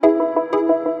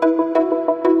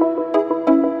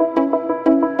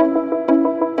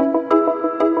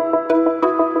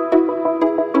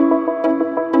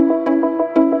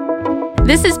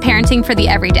This is Parenting for the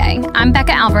Everyday. I'm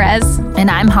Becca Alvarez. And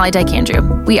I'm Holly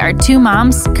Dyke-Andrew. We are two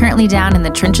moms currently down in the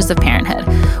trenches of parenthood.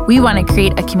 We want to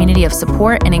create a community of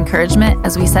support and encouragement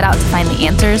as we set out to find the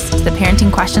answers to the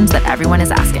parenting questions that everyone is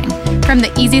asking. From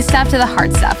the easy stuff to the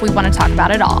hard stuff, we want to talk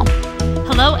about it all.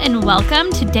 Hello and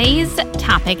welcome. Today's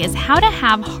topic is how to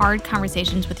have hard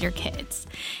conversations with your kids.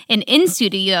 And in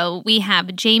studio, we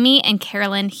have Jamie and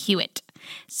Carolyn Hewitt.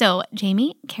 So,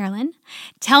 Jamie, Carolyn,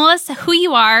 tell us who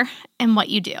you are and what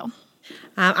you do.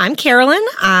 I'm Carolyn.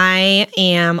 I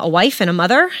am a wife and a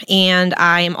mother, and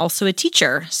I am also a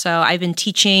teacher. So I've been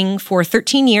teaching for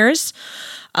 13 years,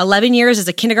 11 years as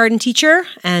a kindergarten teacher,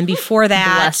 and before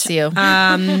that, Bless you.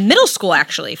 Middle school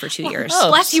actually for 2 years. Oh,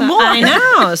 bless you more. I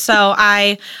know. So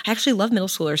I actually love middle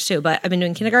schoolers too, but I've been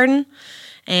doing kindergarten,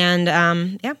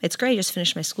 and it's great. I just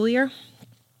finished my school year.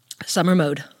 Summer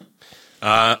mode.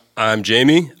 I'm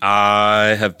Jamie.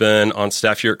 I have been on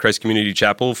staff here at Christ Community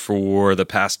Chapel for the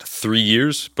past 3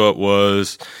 years, but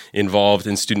was involved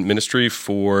in student ministry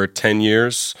for 10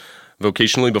 years.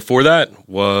 Vocationally before that,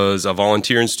 was a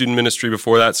volunteer in student ministry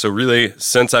before that. So really,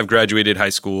 since I've graduated high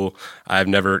school, I've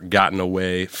never gotten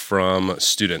away from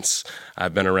students.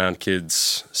 I've been around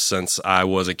kids since I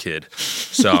was a kid.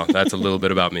 So that's a little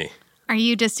bit about me. Are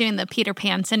you just doing the Peter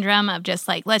Pan syndrome of just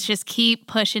like, let's just keep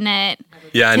pushing it?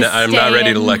 Yeah, I'm not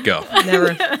ready to let go.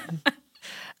 Never.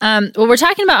 Well, we're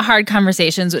talking about hard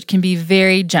conversations, which can be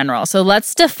very general. So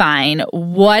let's define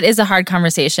what is a hard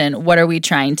conversation. What are we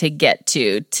trying to get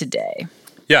to today?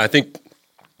 Yeah, I think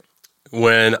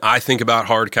when I think about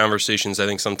hard conversations, I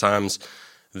think sometimes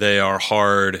they are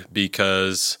hard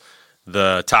because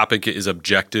the topic is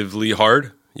objectively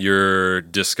hard. You're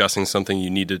discussing something, you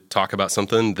need to talk about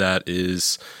something that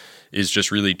is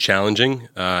just really challenging.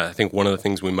 I think one of the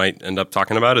things we might end up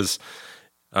talking about is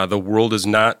the world is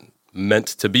not meant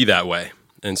to be that way.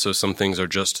 And so some things are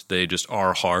they just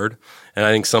are hard. And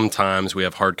I think sometimes we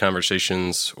have hard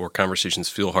conversations, or conversations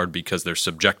feel hard because they're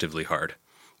subjectively hard,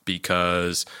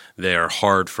 because they are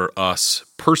hard for us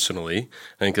personally.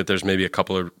 I think that there's maybe a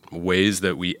couple of ways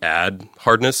that we add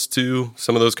hardness to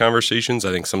some of those conversations.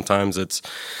 I think sometimes it's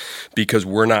because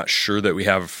we're not sure that we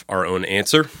have our own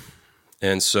answer.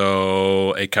 And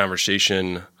so a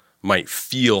conversation might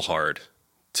feel hard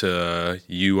to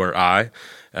you or I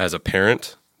as a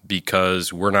parent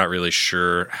because we're not really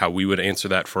sure how we would answer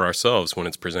that for ourselves when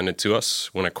it's presented to us,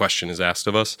 when a question is asked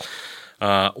of us.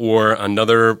 Or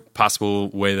another possible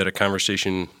way that a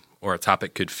conversation or a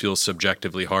topic could feel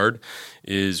subjectively hard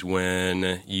is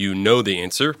when you know the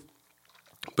answer,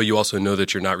 but you also know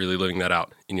that you're not really living that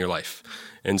out in your life.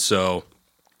 And so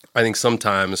I think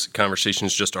sometimes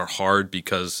conversations just are hard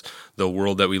because the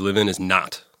world that we live in is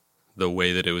not the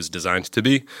way that it was designed to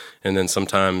be. And then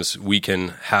sometimes we can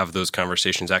have those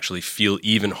conversations actually feel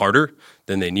even harder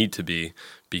than they need to be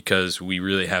because we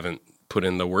really haven't put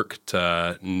in the work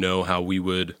to know how we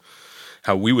would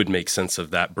make sense of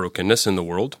that brokenness in the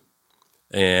world.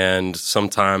 And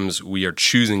sometimes we are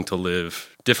choosing to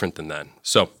live different than that.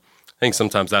 So I think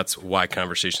sometimes that's why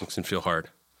conversations can feel hard.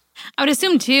 I would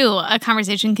assume, too, a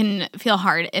conversation can feel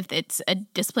hard if it's a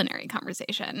disciplinary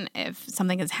conversation, if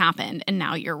something has happened and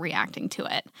now you're reacting to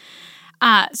it.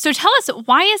 So tell us,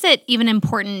 why is it even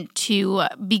important to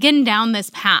begin down this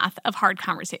path of hard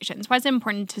conversations? Why is it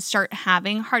important to start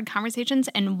having hard conversations,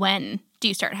 and when do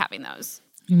you start having those?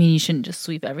 You mean you shouldn't just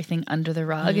sweep everything under the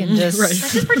rug and just...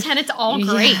 Let's just pretend it's all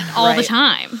great all the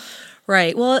time.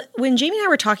 Right. Well, when Jamie and I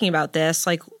were talking about this,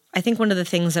 I think one of the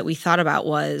things that we thought about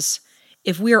was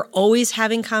if we are always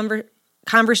having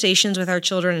conversations with our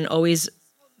children and always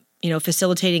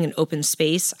facilitating an open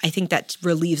space, I think that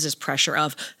relieves this pressure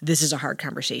of this is a hard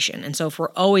conversation. And so if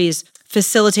we're always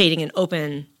facilitating an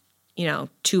open,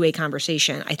 two-way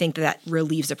conversation, I think that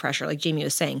relieves the pressure. Like Jamie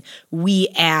was saying, we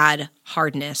add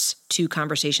hardness to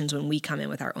conversations when we come in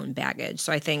with our own baggage.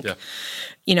 So I think,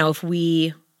 if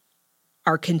we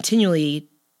are continually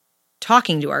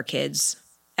talking to our kids,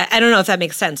 I don't know if that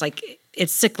makes sense.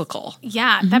 It's cyclical.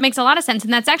 Yeah, that makes a lot of sense.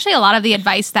 And that's actually a lot of the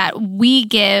advice that we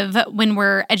give when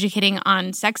we're educating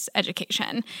on sex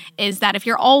education, is that if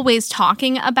you're always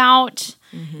talking about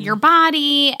your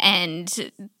body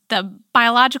and the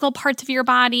biological parts of your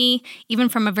body, even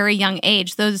from a very young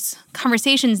age, those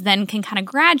conversations then can kind of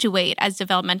graduate as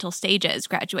developmental stages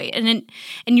graduate. And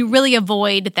you really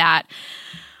avoid that,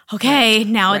 okay,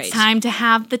 now it's time to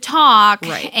have the talk,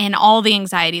 and all the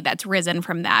anxiety that's risen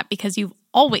from that because you've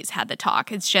always had the talk.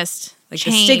 It's just changed.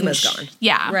 The stigma's gone.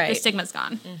 Yeah, the stigma's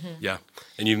gone. Mm-hmm. Yeah,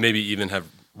 and you maybe even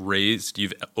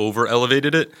you've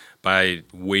over-elevated it by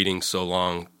waiting so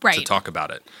long to talk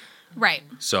about it. Right.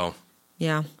 So.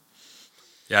 Yeah.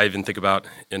 Yeah, I even think about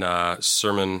in a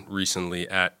sermon recently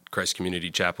at Christ Community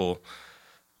Chapel,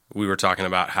 we were talking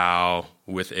about how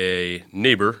with a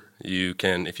neighbor, you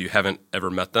can, if you haven't ever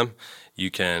met them,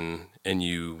 you can, and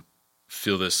you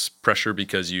feel this pressure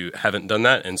because you haven't done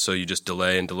that, and so you just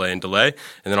delay and delay and delay,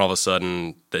 and then all of a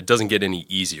sudden, it doesn't get any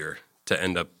easier to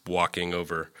end up walking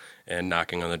over and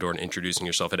knocking on the door and introducing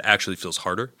yourself. It actually feels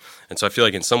harder. And so I feel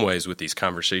like in some ways with these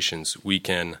conversations, we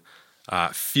can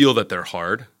feel that they're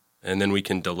hard, and then we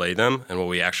can delay them. And what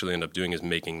we actually end up doing is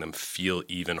making them feel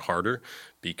even harder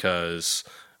because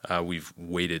we've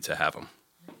waited to have them.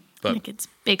 But it gets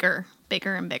bigger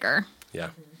and bigger. Yeah.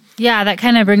 Yeah, that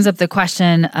kind of brings up the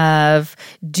question of,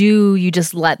 do you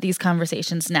just let these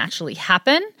conversations naturally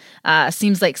happen?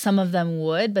 Seems like some of them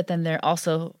would, but then there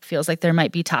also feels like there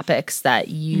might be topics that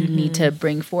you need to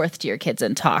bring forth to your kids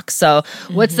and talk. So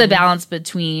what's the balance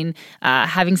between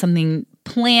having something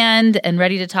planned and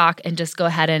ready to talk and just go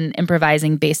ahead and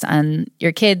improvising based on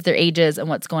your kids, their ages, and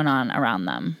what's going on around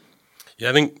them? Yeah,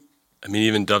 I mean,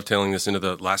 even dovetailing this into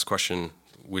the last question,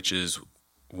 which is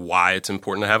why it's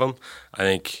important to have them. I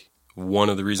think one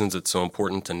of the reasons it's so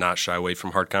important to not shy away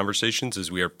from hard conversations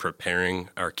is we are preparing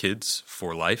our kids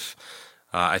for life.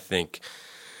 I think,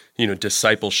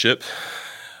 discipleship,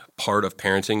 part of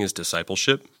parenting is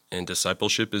discipleship, and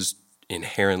discipleship is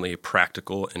inherently a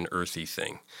practical and earthy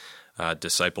thing.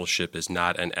 Discipleship is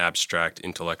not an abstract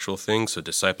intellectual thing, so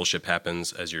discipleship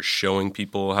happens as you're showing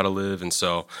people how to live, and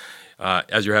so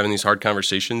as you're having these hard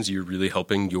conversations, you're really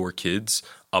helping your kids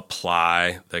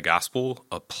apply the gospel,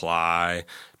 apply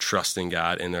trusting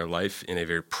God in their life in a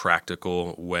very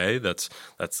practical way. That's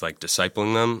like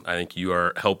discipling them. I think you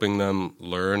are helping them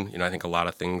learn. I think a lot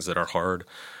of things that are hard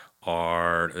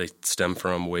they stem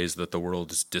from ways that the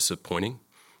world is disappointing,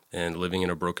 and living in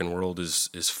a broken world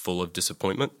is full of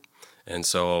disappointment. And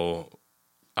so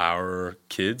our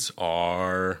kids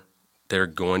they're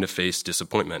going to face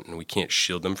disappointment, and we can't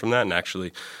shield them from that. And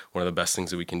actually, one of the best things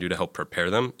that we can do to help prepare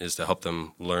them is to help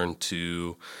them learn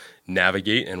to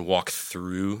navigate and walk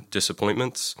through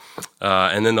disappointments.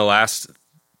 And then the last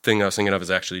thing I was thinking of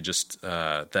is actually just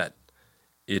that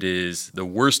it is the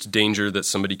worst danger that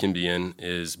somebody can be in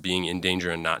is being in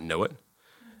danger and not know it.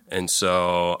 And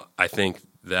so I think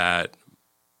that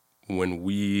when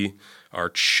we are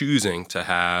choosing to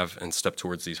have and step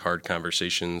towards these hard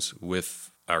conversations with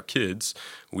our kids,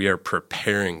 we are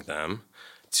preparing them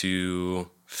to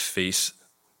face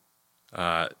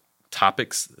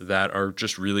topics that are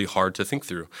just really hard to think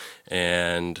through,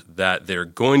 and that they're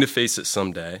going to face it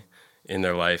someday in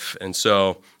their life. And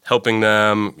so helping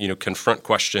them, confront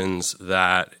questions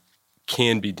that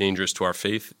can be dangerous to our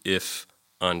faith if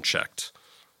unchecked.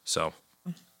 So,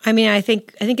 I mean, I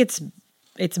think it's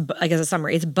I guess a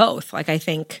summary. It's both. Like, I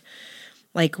think,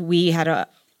 like we had a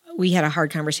hard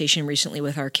conversation recently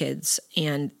with our kids,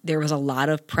 and there was a lot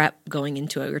of prep going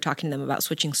into it. We were talking to them about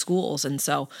switching schools, and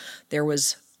so there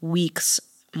was weeks,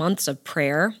 months of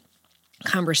prayer,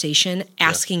 conversation,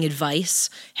 asking advice,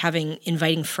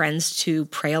 inviting friends to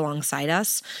pray alongside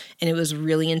us, and it was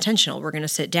really intentional. We're going to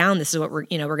sit down. This is what we're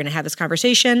going to have this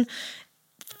conversation.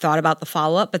 Thought about the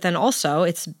follow-up, but then also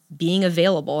it's being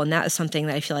available, and that is something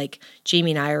that I feel like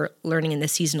Jamie and I are learning in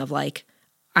this season of, like,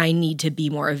 I need to be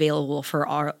more available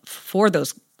for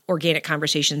those organic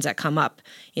conversations that come up.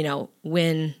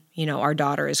 When our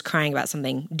daughter is crying about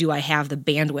something, do I have the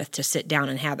bandwidth to sit down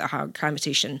and have that hard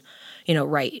conversation,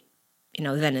 right,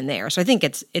 then and there? So I think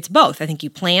it's both. I think you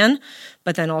plan,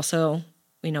 but then also,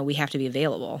 we have to be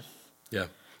available. Yeah,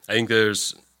 I think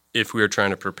if we are trying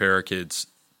to prepare our kids,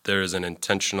 there's an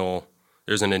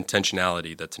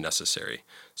intentionality that's necessary.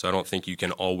 So I don't think you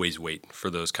can always wait for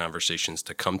those conversations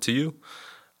to come to you.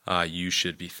 You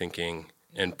should be thinking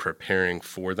and preparing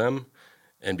for them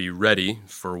and be ready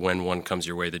for when one comes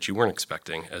your way that you weren't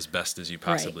expecting as best as you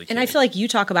possibly can. And I feel like you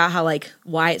talk about how, like,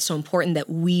 why it's so important that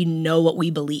we know what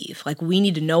we believe. Like, we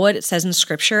need to know what it says in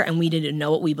Scripture, and we need to know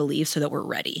what we believe so that we're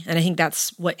ready. And I think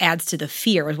that's what adds to the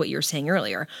fear, is what you were saying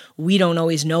earlier. We don't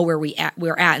always know where we're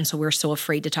at, and so we're so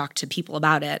afraid to talk to people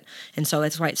about it. And so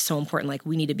that's why it's so important. Like,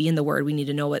 we need to be in the Word. We need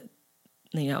to know what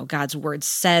God's Word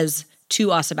says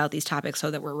to us about these topics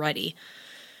so that we're ready.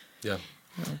 Yeah.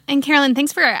 And Carolyn,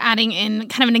 thanks for adding in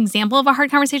kind of an example of a hard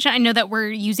conversation. I know that we're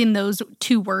using those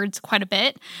two words quite a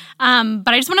bit, but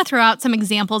I just want to throw out some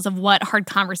examples of what hard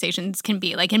conversations can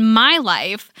be. Like, in my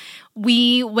life,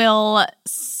 we will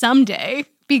someday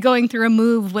be going through a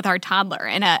move with our toddler,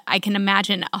 and I can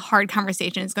imagine a hard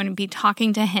conversation is going to be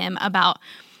talking to him about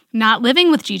not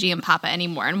living with Gigi and Papa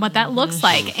anymore, and what that looks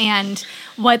like, and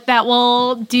what that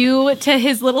will do to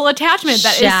his little attachment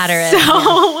that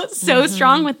is so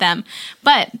strong with them.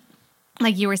 But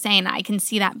like you were saying, I can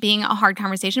see that being a hard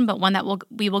conversation, but one that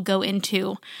we will go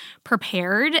into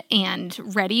prepared and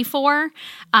ready for.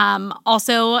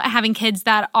 Also, having kids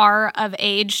that are of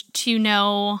age to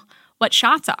know what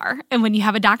shots are and when you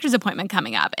have a doctor's appointment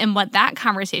coming up and what that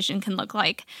conversation can look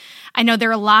like. I know there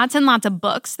are lots and lots of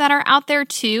books that are out there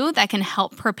too that can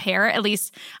help prepare. At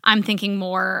least I'm thinking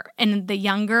more in the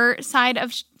younger side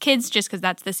of kids just because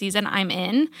that's the season I'm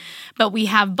in. But we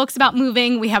have books about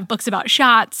moving. We have books about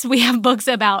shots. We have books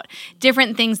about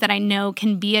different things that I know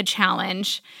can be a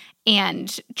challenge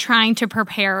and trying to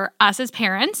prepare us as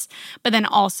parents, but then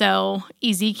also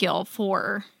Ezekiel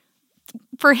for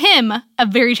him, a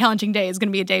very challenging day is going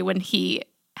to be a day when he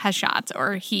has shots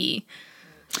or he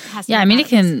has to. Yeah, I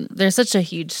mean, there's such a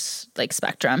huge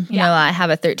spectrum. You know, I have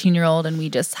a 13-year-old and we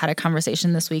just had a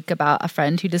conversation this week about a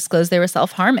friend who disclosed they were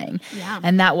self-harming. Yeah.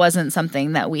 And that wasn't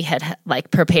something that we had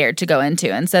prepared to go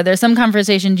into. And so there's some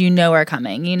conversations are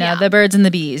coming, the birds and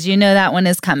the bees, that one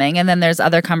is coming. And then there's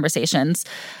other conversations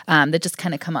that just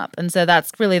kind of come up. And so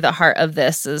that's really the heart of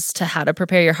this, is to how to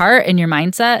prepare your heart and your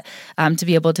mindset to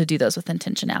be able to do those with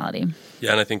intentionality.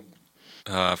 Yeah, and I think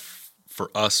for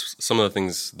us, some of the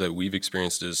things that we've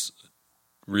experienced is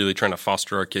really trying to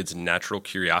foster our kids' natural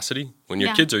curiosity. When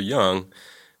your kids are young,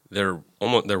 they're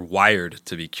wired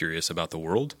to be curious about the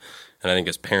world. And I think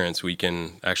as parents, we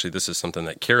can actually, this is something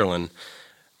that Carolyn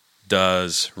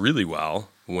does really well.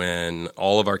 When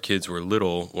all of our kids were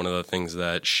little, one of the things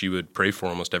that she would pray for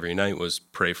almost every night was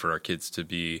pray for our kids to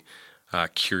be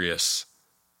curious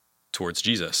towards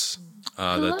Jesus,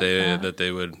 that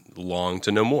they would long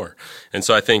to know more. And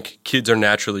so I think kids are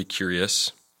naturally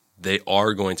curious. They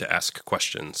are going to ask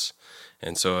questions.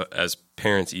 And so as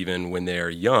parents, even when they are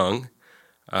young,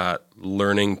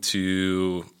 learning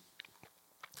to,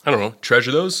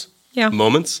 treasure those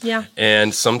moments. Yeah.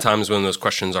 And sometimes when those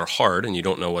questions are hard and you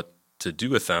don't know what to do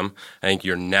with them, I think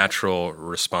your natural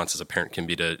response as a parent can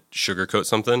be to sugarcoat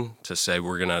something, to say,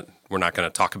 we're not going to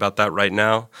talk about that right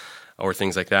now, or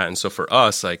things like that. And so for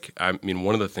us,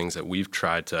 one of the things that we've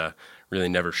tried to really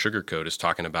never sugarcoat is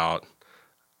talking about,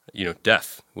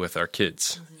 death with our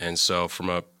kids. Mm-hmm. And so from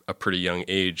a pretty young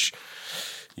age,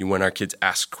 when our kids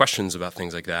ask questions about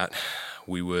things like that,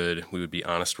 we would be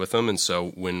honest with them. And so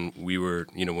when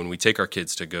we take our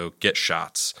kids to go get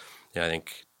shots, I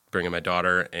think bringing my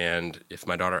daughter, and if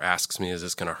my daughter asks me, is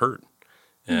this going to hurt?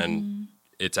 And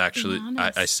it's actually,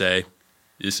 I say,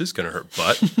 this is going to hurt,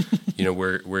 but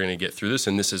we're going to get through this,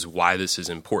 and this is why this is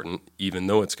important, even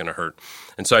though it's going to hurt.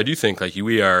 And so I do think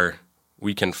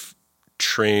we can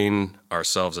train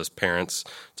ourselves as parents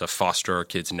to foster our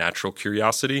kids' natural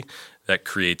curiosity that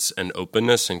creates an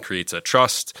openness and creates a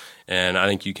trust. And I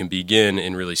think you can begin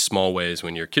in really small ways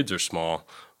when your kids are small,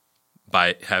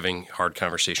 by having hard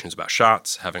conversations about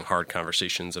shots, having hard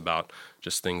conversations about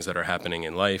just things that are happening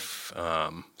in life.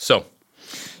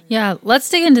 Yeah, let's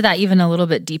dig into that even a little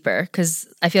bit deeper, because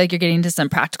I feel like you're getting to some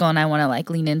practical, and I want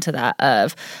to lean into that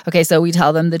of, okay, so we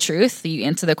tell them the truth, you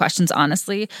answer the questions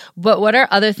honestly, but what are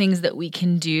other things that we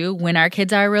can do when our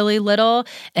kids are really little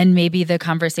and maybe the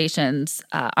conversations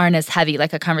aren't as heavy?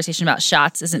 Like a conversation about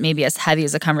shots isn't maybe as heavy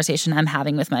as a conversation I'm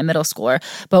having with my middle schooler,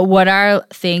 but what are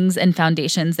things and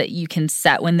foundations that you can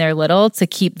set when they're little to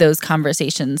keep those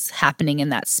conversations happening in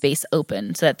that space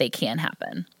open so that they can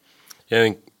happen?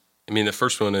 Yeah, the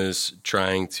first one is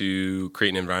trying to create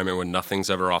an environment where nothing's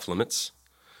ever off limits.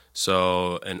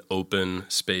 So an open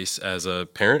space as a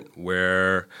parent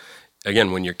where,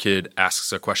 again, when your kid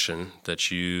asks a question, that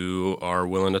you are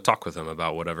willing to talk with them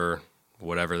about whatever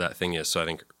that thing is. So I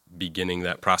think beginning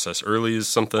that process early is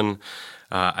something.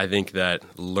 I think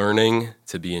that learning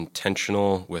to be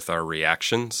intentional with our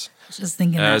reactions. Just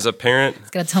thinking as a parent, it's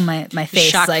got to tell my face,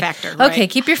 shock factor, right? Okay,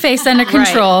 keep your face under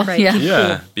control. Right.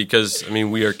 Yeah, because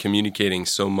we are communicating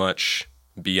so much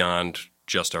beyond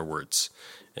just our words,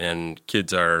 and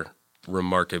kids are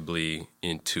remarkably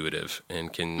intuitive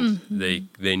and can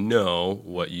they know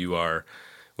what you are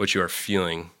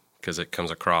feeling because it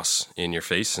comes across in your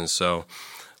face. And so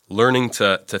learning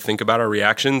to think about our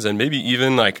reactions, and maybe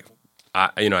even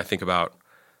I think about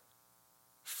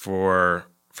for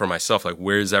myself,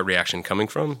 where is that reaction coming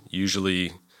from?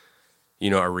 Usually,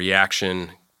 a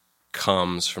reaction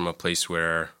comes from a place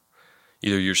where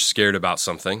either you're scared about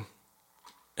something,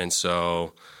 and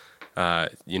so, a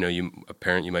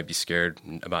parent, you might be scared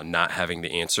about not having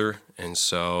the answer, and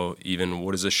so even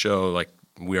what does this show?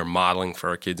 We are modeling for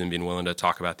our kids and being willing to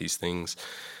talk about these things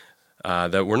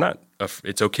that we're not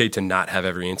it's okay to not have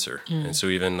every answer. And so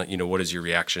even, what is your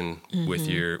reaction with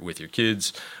your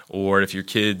kids? Or if your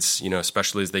kids,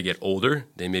 especially as they get older,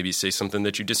 they maybe say something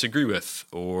that you disagree with,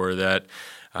 or that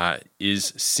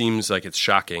seems like it's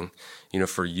shocking,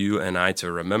 for you and I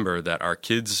to remember that our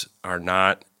kids are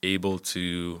not able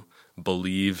to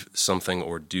believe something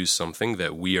or do something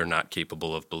that we are not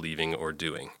capable of believing or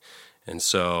doing. And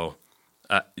so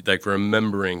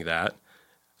remembering that,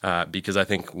 because I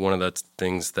think one of the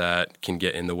things that can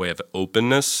get in the way of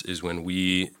openness is when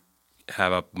we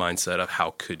have a mindset of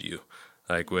how could you,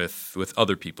 like with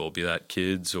other people, be that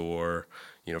kids or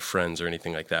friends or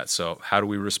anything like that. So how do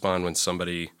we respond when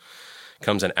somebody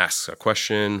comes and asks a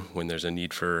question, when there's a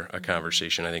need for a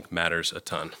conversation? I think matters a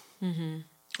ton. Mm-hmm.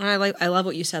 And I love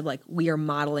what you said. Like, we are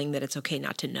modeling that it's okay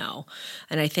not to know,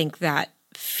 and I think that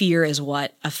fear is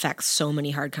what affects so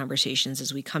many hard conversations.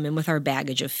 As we come in with our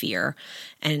baggage of fear,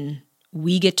 and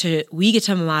we get to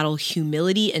model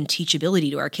humility and teachability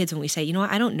to our kids when we say,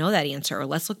 I don't know that answer, or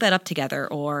let's look that up together,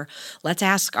 or let's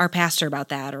ask our pastor about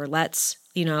that, or let's,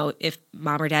 if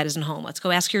mom or dad isn't home, let's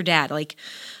go ask your dad. Like,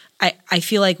 I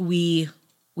feel like we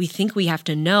think we have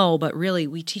to know, but really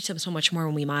we teach them so much more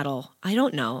when we model, I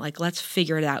don't know, like, let's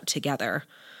figure it out together,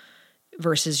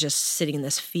 versus just sitting in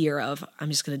this fear of, I'm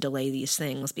just going to delay these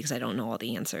things because I don't know all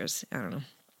the answers. I don't know.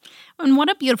 And what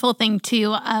a beautiful thing,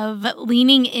 too, of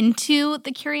leaning into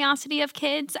the curiosity of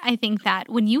kids. I think that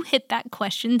when you hit that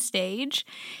question stage,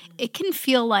 it can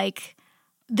feel like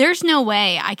there's no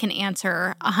way I can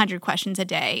answer 100 questions a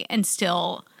day and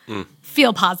still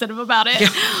feel positive about it. Yeah.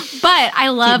 But I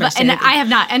love, and I have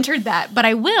not entered that, but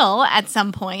I will at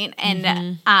some point.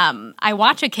 And I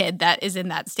watch a kid that is in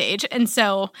that stage. And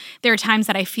so there are times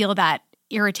that I feel that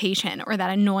irritation or that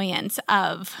annoyance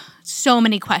of so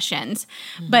many questions.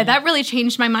 But that really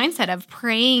changed my mindset of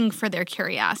praying for their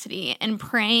curiosity and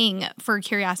praying for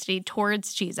curiosity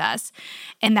towards Jesus.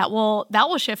 And that will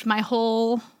shift my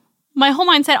whole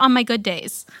mindset on my good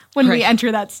days when we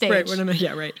enter that stage.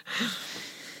 Right.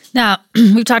 Now,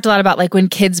 we've talked a lot about like when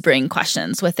kids bring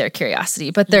questions with their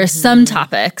curiosity, but there's some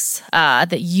topics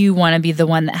that you want to be the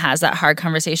one that has that hard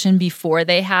conversation before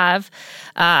they have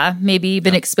maybe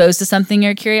been exposed to something,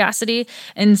 your curiosity.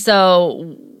 And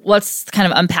so let's kind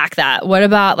of unpack that. What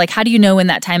about, like, how do you know when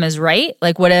that time is right?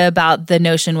 Like, what about the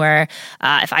notion where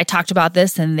if I talked about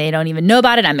this and they don't even know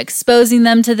about it, I'm exposing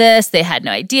them to this, they had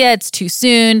no idea, it's too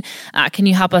soon. Can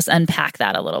you help us unpack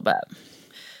that a little bit?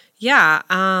 Yeah.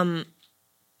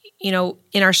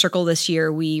 In our circle this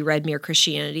year, we read Mere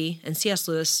Christianity, and C.S.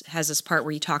 Lewis has this part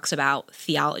where he talks about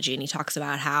theology, and he talks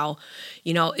about how,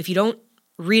 if you don't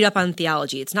read up on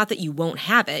theology, it's not that you won't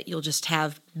have it, you'll just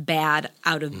have bad,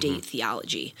 out-of-date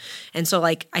theology. And so,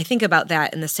 I think about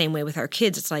that in the same way with our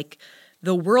kids. It's like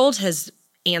the world has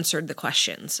answered the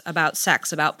questions about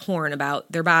sex, about porn,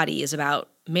 about their bodies, about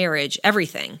marriage,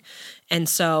 everything. And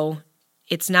so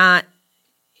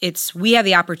we have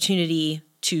the opportunity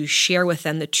to share with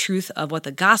them the truth of what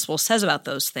the gospel says about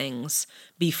those things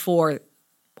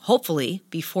hopefully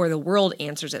before the world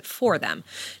answers it for them.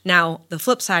 Now, the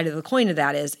flip side of the coin of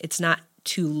that is it's not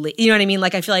too late. You know what I mean?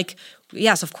 Like, I feel like,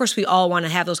 yes, of course we all want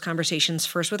to have those conversations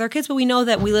first with our kids, but we know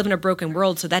that we live in a broken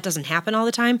world, so that doesn't happen all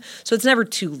the time. So it's never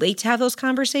too late to have those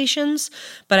conversations.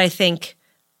 But I think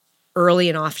early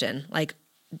and often,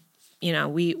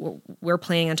 we're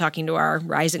planning on talking to our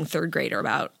rising third grader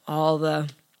about all the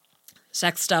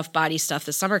sex stuff, body stuff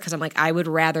this summer, because I'm like, I would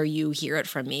rather you hear it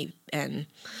from me. And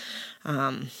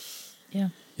yeah,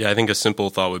 I think a simple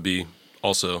thought would be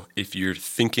also, if you're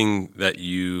thinking that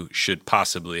you should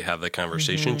possibly have the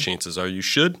conversation, chances are you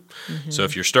should. So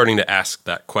if you're starting to ask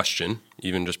that question,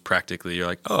 even just practically, you're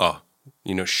like,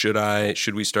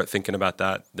 should we start thinking about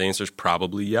that? The answer is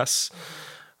probably yes.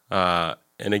 And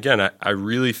again, I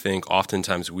really think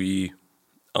oftentimes we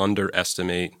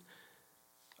underestimate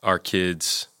our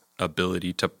kids'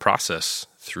 ability to process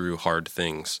through hard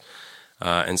things.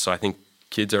 And so I think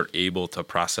kids are able to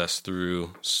process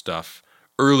through stuff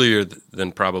earlier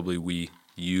than probably we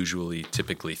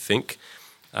typically think.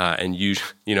 And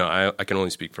I can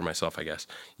only speak for myself, I guess.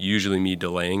 Usually me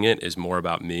delaying it is more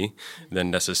about me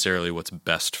than necessarily what's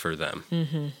best for them.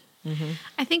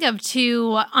 I think of,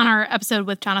 too, on our episode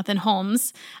with Jonathan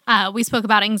Holmes, we spoke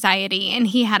about anxiety, and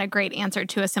he had a great answer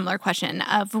to a similar question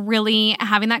of really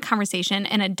having that conversation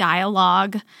in a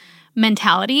dialogue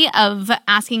mentality of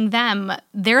asking them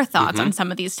their thoughts on some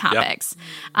of these topics.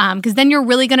 Because then you're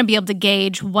really going to be able to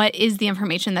gauge what is the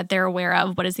information that they're aware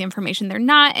of, what is the information they're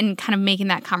not, and kind of making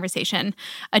that conversation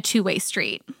a two-way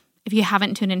street. If you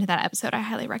haven't tuned into that episode, I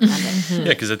highly recommend it. Yeah,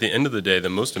 because at the end of the day, the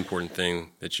most important thing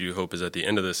that you hope is at the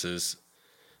end of this is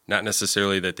not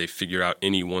necessarily that they figure out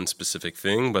any one specific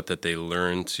thing, but that they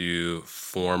learn to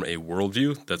form a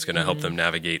worldview that's going to help them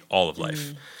navigate all of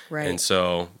life. Right. And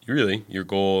so really your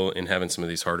goal in having some of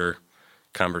these harder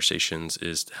conversations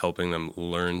is helping them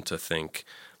learn to think,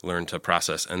 learn to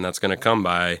process. And that's going to come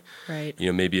by,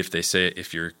 maybe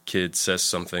if your kid says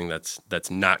something that's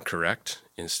not correct,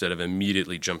 instead of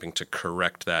immediately jumping to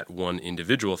correct that one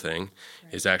individual thing,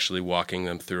 is actually walking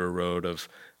them through a road of,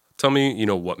 tell me,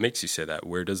 what makes you say that?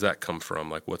 Where does that come from?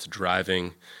 Like, what's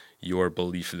driving your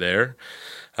belief there?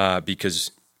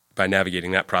 Because by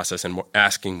navigating that process and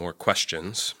asking more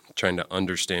questions, trying to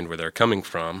understand where they're coming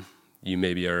from, you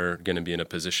maybe are going to be in a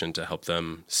position to help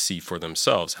them see for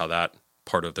themselves how that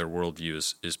part of their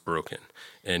worldview is broken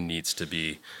and needs to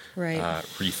be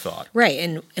rethought. Right,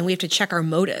 and we have to check our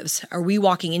motives. Are we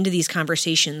walking into these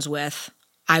conversations with,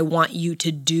 I want you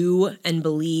to do and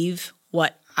believe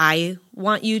what I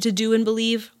want you to do and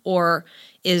believe, or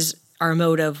is our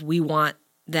motive, we want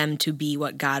them to be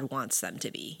what God wants them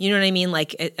to be? You know what I mean?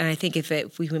 Like, and I think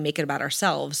if we can make it about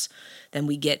ourselves, then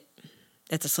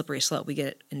that's a slippery slope. We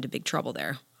get into big trouble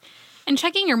there. And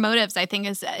checking your motives, I think,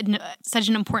 is such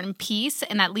an important piece.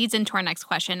 And that leads into our next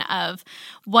question of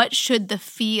what should the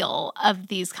feel of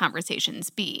these conversations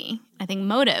be? I think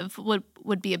motive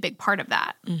would be a big part of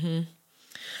that. Mm-hmm.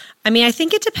 I mean, I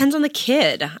think it depends on the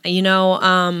kid.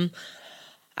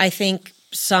 I think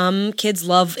some kids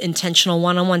love intentional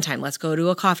one-on-one time. Let's go to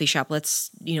a coffee shop. Let's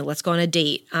go on a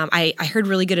date. I heard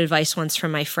really good advice once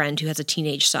from my friend who has a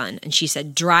teenage son, and she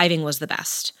said driving was the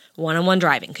best. One-on-one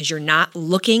driving, because you're not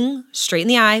looking straight in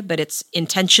the eye, but it's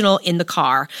intentional in the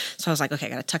car. So I was like, okay, I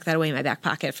got to tuck that away in my back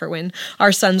pocket for when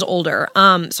our son's older.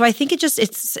 So I think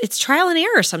it's trial and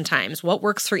error sometimes. What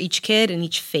works for each kid in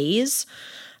each phase.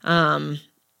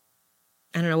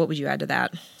 I don't know. What would you add to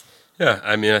that? Yeah,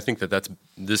 I mean, I think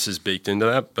this is baked into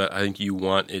that, but I think you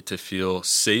want it to feel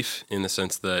safe in the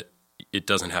sense that it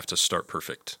doesn't have to start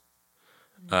perfect.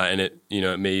 And it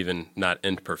may even not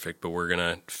end perfect, but we're going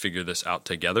to figure this out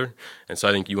together. And so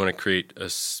I think you want to create a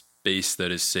space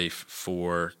that is safe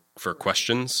for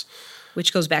questions.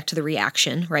 Which goes back to the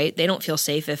reaction, right? They don't feel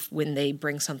safe when they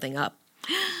bring something up.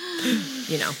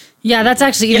 Yeah, that's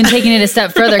actually even taking it a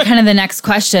step further, kind of the next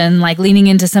question, like leaning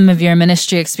into some of your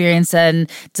ministry experience and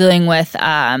dealing with,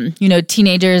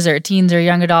 teenagers or teens or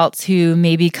young adults who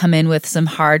maybe come in with some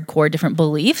hardcore different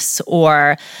beliefs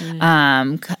or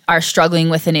are struggling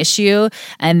with an issue,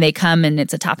 and they come and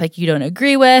it's a topic you don't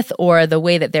agree with, or the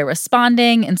way that they're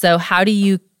responding. And so how do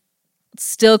you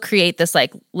still create this,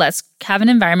 like, let's have an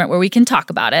environment where we can talk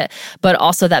about it, but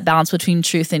also that balance between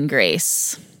truth and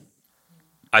grace?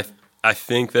 I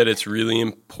think that it's really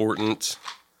important.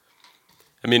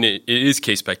 I mean, it is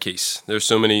case by case. There's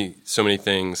so many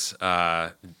things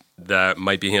that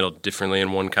might be handled differently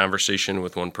in one conversation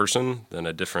with one person than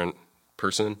a different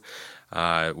person,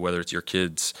 whether it's your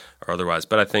kids or otherwise.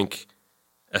 But I think,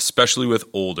 especially with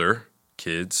older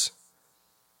kids,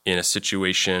 in a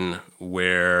situation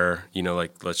where,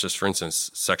 like, let's just, for instance,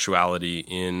 sexuality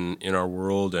in our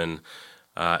world and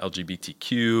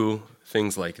LGBTQ,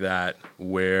 things like that,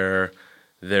 where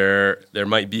there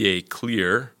might be a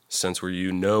clear sense where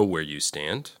you know where you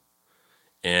stand,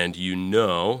 and you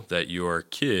know that your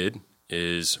kid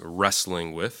is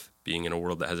wrestling with being in a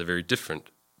world that has a very different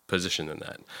position than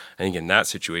that. I think in that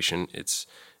situation, it's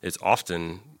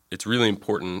really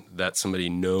important that somebody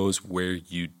knows where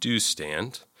you do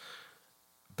stand,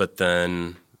 but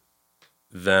then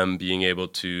them being able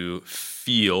to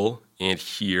feel and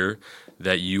hear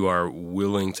that you are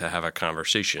willing to have a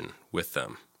conversation with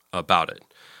them about it.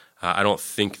 I don't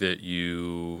think that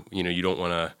you don't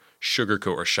want to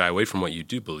sugarcoat or shy away from what you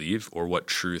do believe or what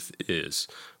truth is,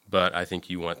 but I think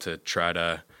you want to try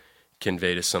to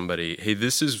convey to somebody, hey,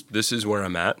 this is where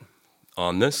I'm at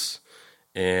on this,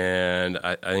 and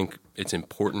I think it's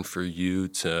important for you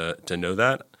to know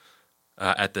that.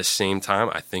 At the same time,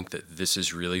 I think that this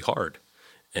is really hard,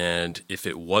 and if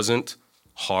it wasn't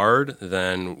hard,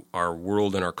 then our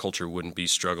world and our culture wouldn't be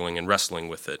struggling and wrestling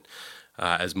with it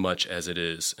as much as it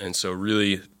is. And so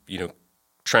really,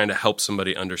 trying to help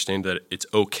somebody understand that it's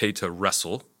okay to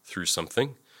wrestle through something.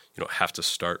 You don't have to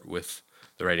start with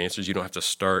the right answers. You don't have to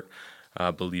start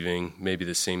believing maybe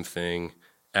the same thing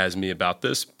as me about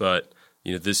this, but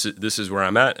this is where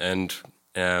I'm at, and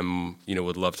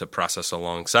would love to process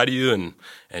alongside of you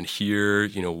and hear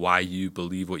why you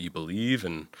believe what you believe.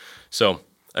 And so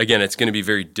again, it's going to be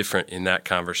very different in that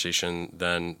conversation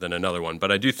than another one.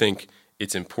 But I do think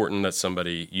it's important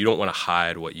that you don't want to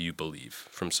hide what you believe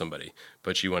from somebody,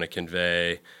 but you want to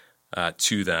convey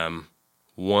to them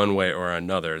one way or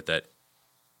another that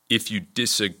if you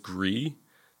disagree,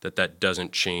 that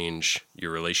doesn't change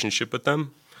your relationship with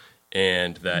them,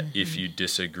 and that if you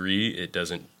disagree, it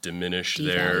doesn't diminish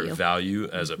their value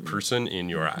as a person in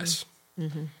your eyes.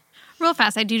 Real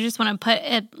fast, I do just want to put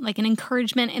it like an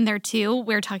encouragement in there too.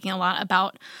 We're talking a lot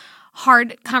about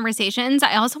hard conversations.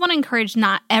 I also want to encourage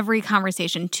not every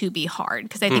conversation to be hard,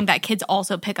 because I think that kids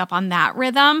also pick up on that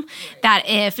rhythm, that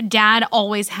if dad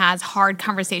always has hard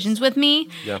conversations with me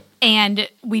and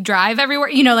we drive everywhere,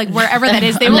 like wherever that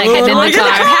is, they will catch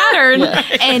in the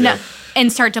pattern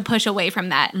and start to push away from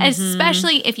that,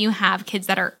 especially if you have kids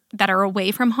that are away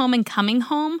from home and coming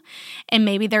home, and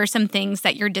maybe there are some things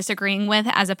that you're disagreeing with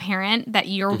as a parent that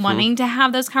you're wanting to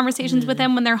have those conversations with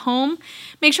them when they're home.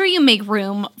 Make sure you make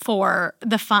room for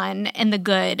the fun and the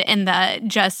good and the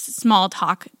just small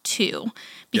talk too,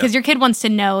 because your kid wants to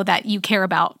know that you care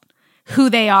about who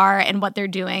they are and what they're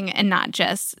doing, and not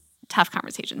just tough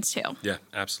conversations too. Yeah,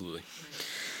 absolutely.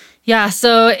 Yeah,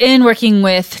 so in working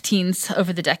with teens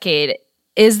over the decade,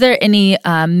 is there any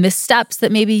missteps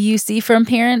that maybe you see from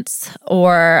parents,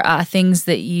 or things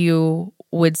that you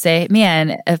would say,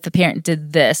 man, if the parent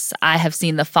did this, I have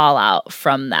seen the fallout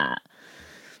from that?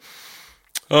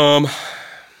 I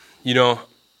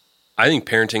think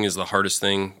parenting is the hardest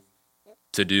thing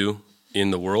to do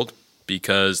in the world,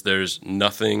 because there's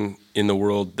nothing in the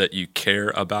world that you care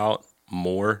about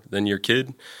more than your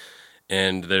kid.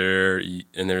 And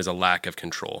there's a lack of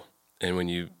control. And when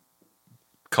you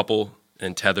couple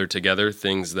and tether together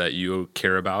things that you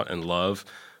care about and love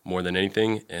more than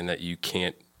anything, and that you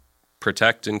can't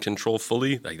protect and control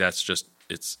fully, like that's just,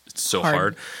 it's so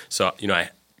hard. So,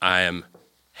 I am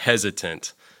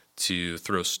hesitant to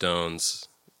throw stones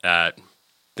at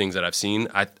things that I've seen.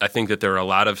 I think that there are a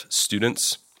lot of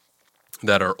students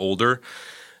that are older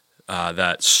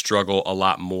that struggle a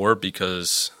lot more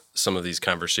because some of these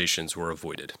conversations were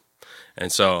avoided. And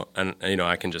so,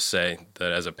 I can just say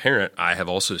that as a parent, I have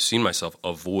also seen myself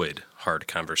avoid hard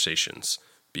conversations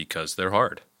because they're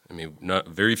hard. I mean,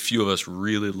 very few of us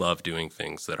really love doing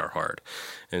things that are hard.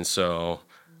 And so,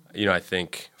 I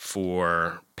think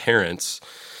for parents,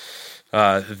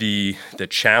 the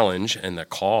challenge and the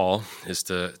call is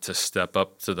to step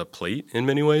up to the plate in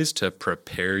many ways, to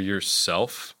prepare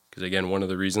yourself. Because again, one of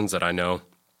the reasons that I know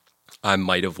I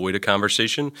might avoid a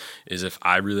conversation is if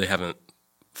I really haven't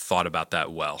thought about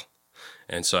that well.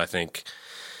 And so I think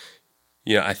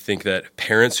that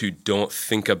parents who don't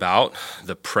think about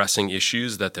the pressing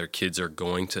issues that their kids are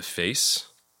going to face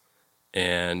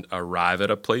and arrive at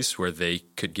a place where they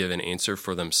could give an answer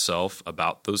for themselves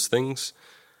about those things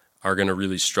are going to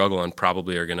really struggle, and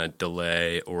probably are going to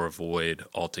delay or avoid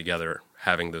altogether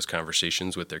having those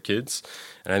conversations with their kids.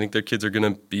 And I think their kids are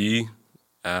going to be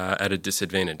at a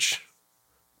disadvantage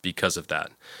because of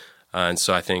that. And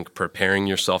so I think preparing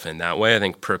yourself in that way, I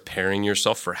think preparing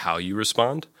yourself for how you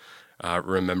respond,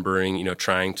 remembering,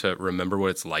 trying to remember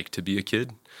what it's like to be a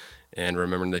kid, and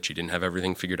remembering that you didn't have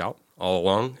everything figured out all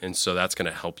along. And so that's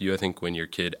going to help you, I think, when your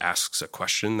kid asks a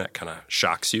question that kind of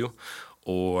shocks you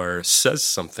or says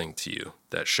something to you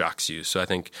that shocks you. So I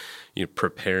think,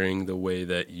 preparing the way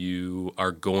that you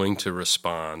are going to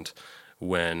respond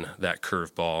when that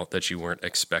curveball that you weren't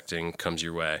expecting comes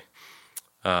your way.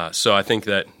 So I think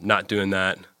that not doing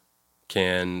that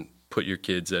can put your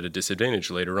kids at a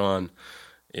disadvantage later on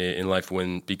in life,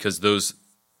 because those,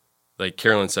 like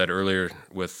Carolyn said earlier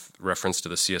with reference to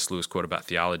the C.S. Lewis quote about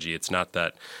theology, it's not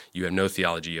that you have no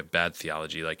theology, you have bad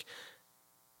theology. Like,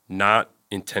 not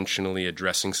intentionally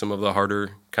addressing some of the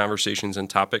harder conversations and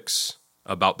topics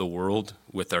about the world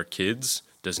with our kids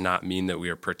does not mean that we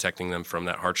are protecting them from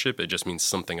that hardship. It just means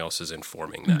something else is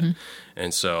informing that.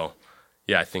 And so,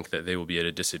 I think that they will be at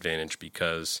a disadvantage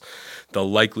because the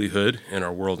likelihood in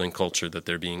our world and culture that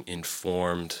they're being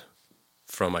informed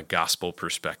from a gospel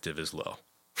perspective is low.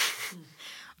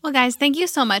 Well, guys, thank you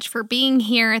so much for being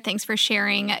here. Thanks for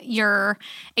sharing your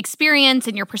experience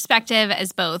and your perspective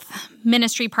as both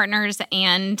ministry partners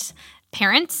and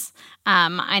parents.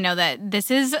 I know that this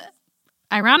is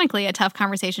ironically a tough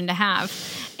conversation to have,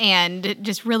 and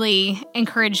just really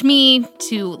encouraged me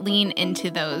to lean into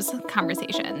those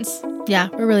conversations. Yeah,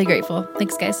 we're really grateful.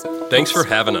 Thanks, guys. Thanks for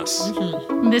having us.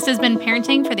 This has been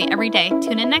Parenting for the Everyday.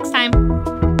 Tune in next time.